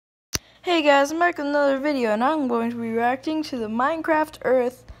Hey guys, I'm back with another video, and I'm going to be reacting to the Minecraft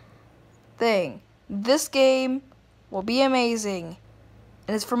Earth thing. This game will be amazing,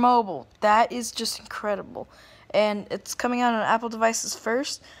 and it's for mobile. That is just incredible. And it's coming out on Apple devices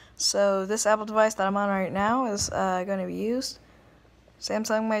first, so this Apple device that I'm on right now is going to be used.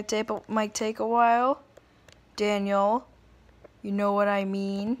 Samsung might take a while. Daniel, you know what I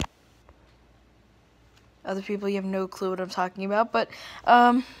mean. Other people, you have no clue what I'm talking about, but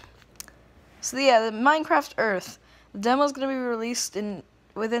so yeah, the Minecraft Earth. The demo is gonna be released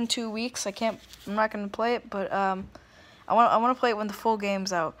within 2 weeks. I'm not gonna play it, but I want to play it when the full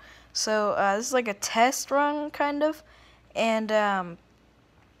game's out. So this is like a test run kind of, and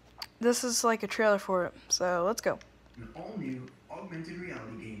this is like a trailer for it. So let's go. An all-new augmented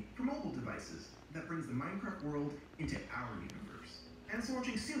reality game for mobile devices that brings the Minecraft world into our universe, and it's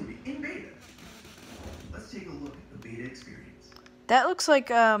launching soon in beta. Let's take a look at the beta experience. That looks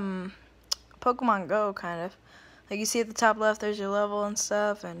like Pokemon Go, kind of. Like, you see at the top left, there's your level and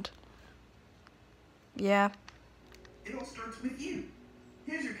stuff, and yeah. It all starts with you.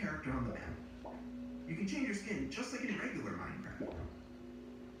 Here's your character on the map. You can change your skin just like in regular Minecraft.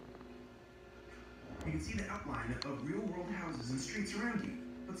 You can see the outline of real-world houses and streets around you,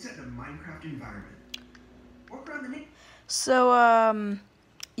 but set in a Minecraft environment. Walk around the So,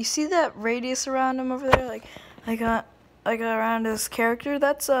 you see that radius around him over there? Like around his character?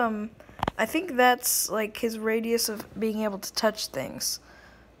 That's, I think that's like his radius of being able to touch things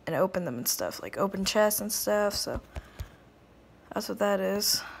and open them and stuff, like open chests and stuff. So that's what that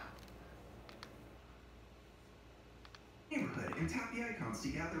is. Neighborhood and tap the icons to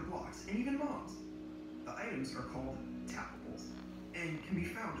gather blocks and even mobs. The items are called tappables and can be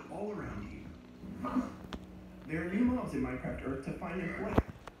found all around you. There are new mobs in Minecraft Earth to find and collect.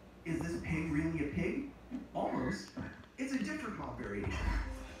 Is this pig really a pig? Almost. It's a different mob variation.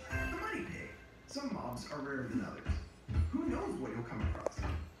 The money pig. Some mobs are rarer than others. Who knows what you'll come across?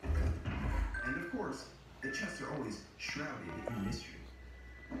 And of course, the chests are always shrouded in mystery.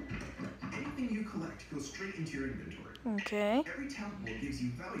 Anything you collect goes straight into your inventory. Okay. Every tappable gives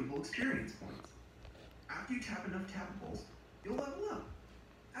you valuable experience points. After you tap enough tappables, you'll level up.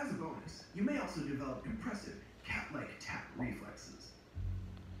 As a bonus, you may also develop impressive cat-like tap reflexes.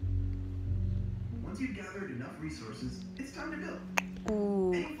 Once you've gathered enough resources, it's time to build.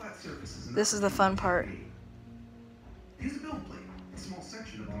 Ooh. Any flat surfaces This is the fun part. Use a build plate, a small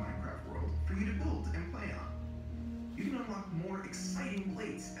section of the Minecraft world, for you to build and play on. You can unlock more exciting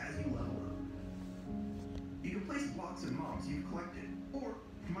plates as you level up. You can place blocks and mobs you've collected, or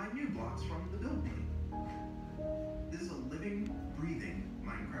mine new blocks from the build plate. This is a living, breathing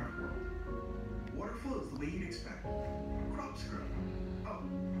Minecraft world. Water flows the way you'd expect. Crops grow. Oh,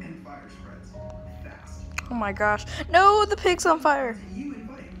 and fire spreads fast. Oh my gosh. No, the pig's on fire. You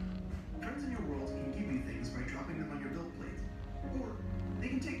invite. Friends in your world can give you things by dropping them on your build plate. Or they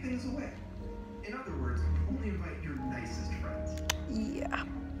can take things away. In other words, only invite your nicest friends. Yeah.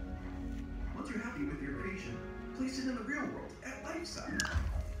 Once you're happy with your creation, place it in the real world at life size.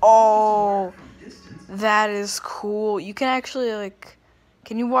 Oh, that is cool. You can actually, like,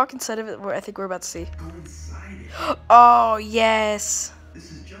 can you walk inside of it? I think we're about to see. Go inside it. Oh, yes.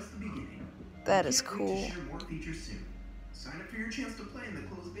 This is just the beginning. That is cool. Wait to share more features soon. Sign up for your chance to play in the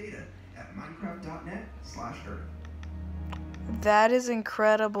closed beta at minecraft.net/earth. That is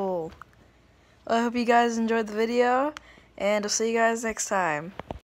incredible. I hope you guys enjoyed the video, and I'll see you guys next time.